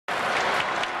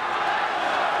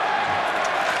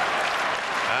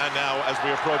as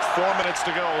we approach 4 minutes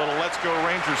to go. A little "Let's Go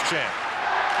Rangers" chant.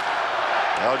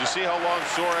 Now, did you see how long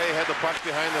Soare had the puck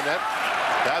behind the net?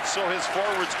 That's so his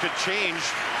forwards could change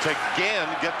to again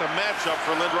get the matchup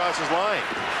for Lindros's line.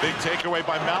 Big takeaway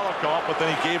by Malakoff, but then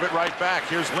he gave it right back.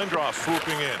 Here's Lindros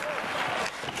swooping in.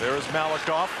 There is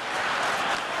Malakoff.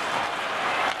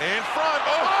 In front.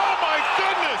 Oh my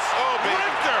goodness! Oh, baby.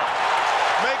 Richter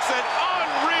makes an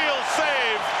unreal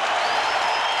save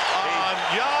on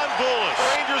Jan Bulis. The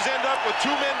Rangers end up with 2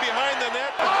 men behind the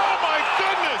net. Oh my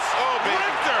goodness! Oh, baby.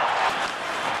 Richter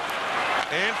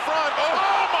in front.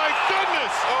 Oh my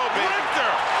goodness! Oh, baby.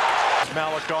 Richter.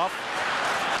 Malakoff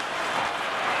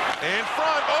in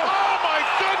front. Oh my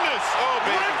goodness! Oh,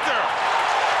 baby. Richter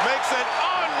makes an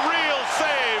unreal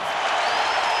save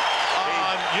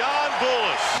on Jan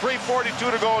Bulis.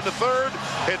 3:42 to go in the third.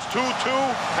 It's 2-2,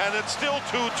 and it's still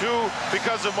 2-2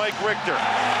 because of Mike Richter.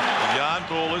 Jan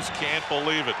Bulis can't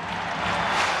believe it.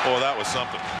 Oh, that was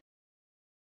something.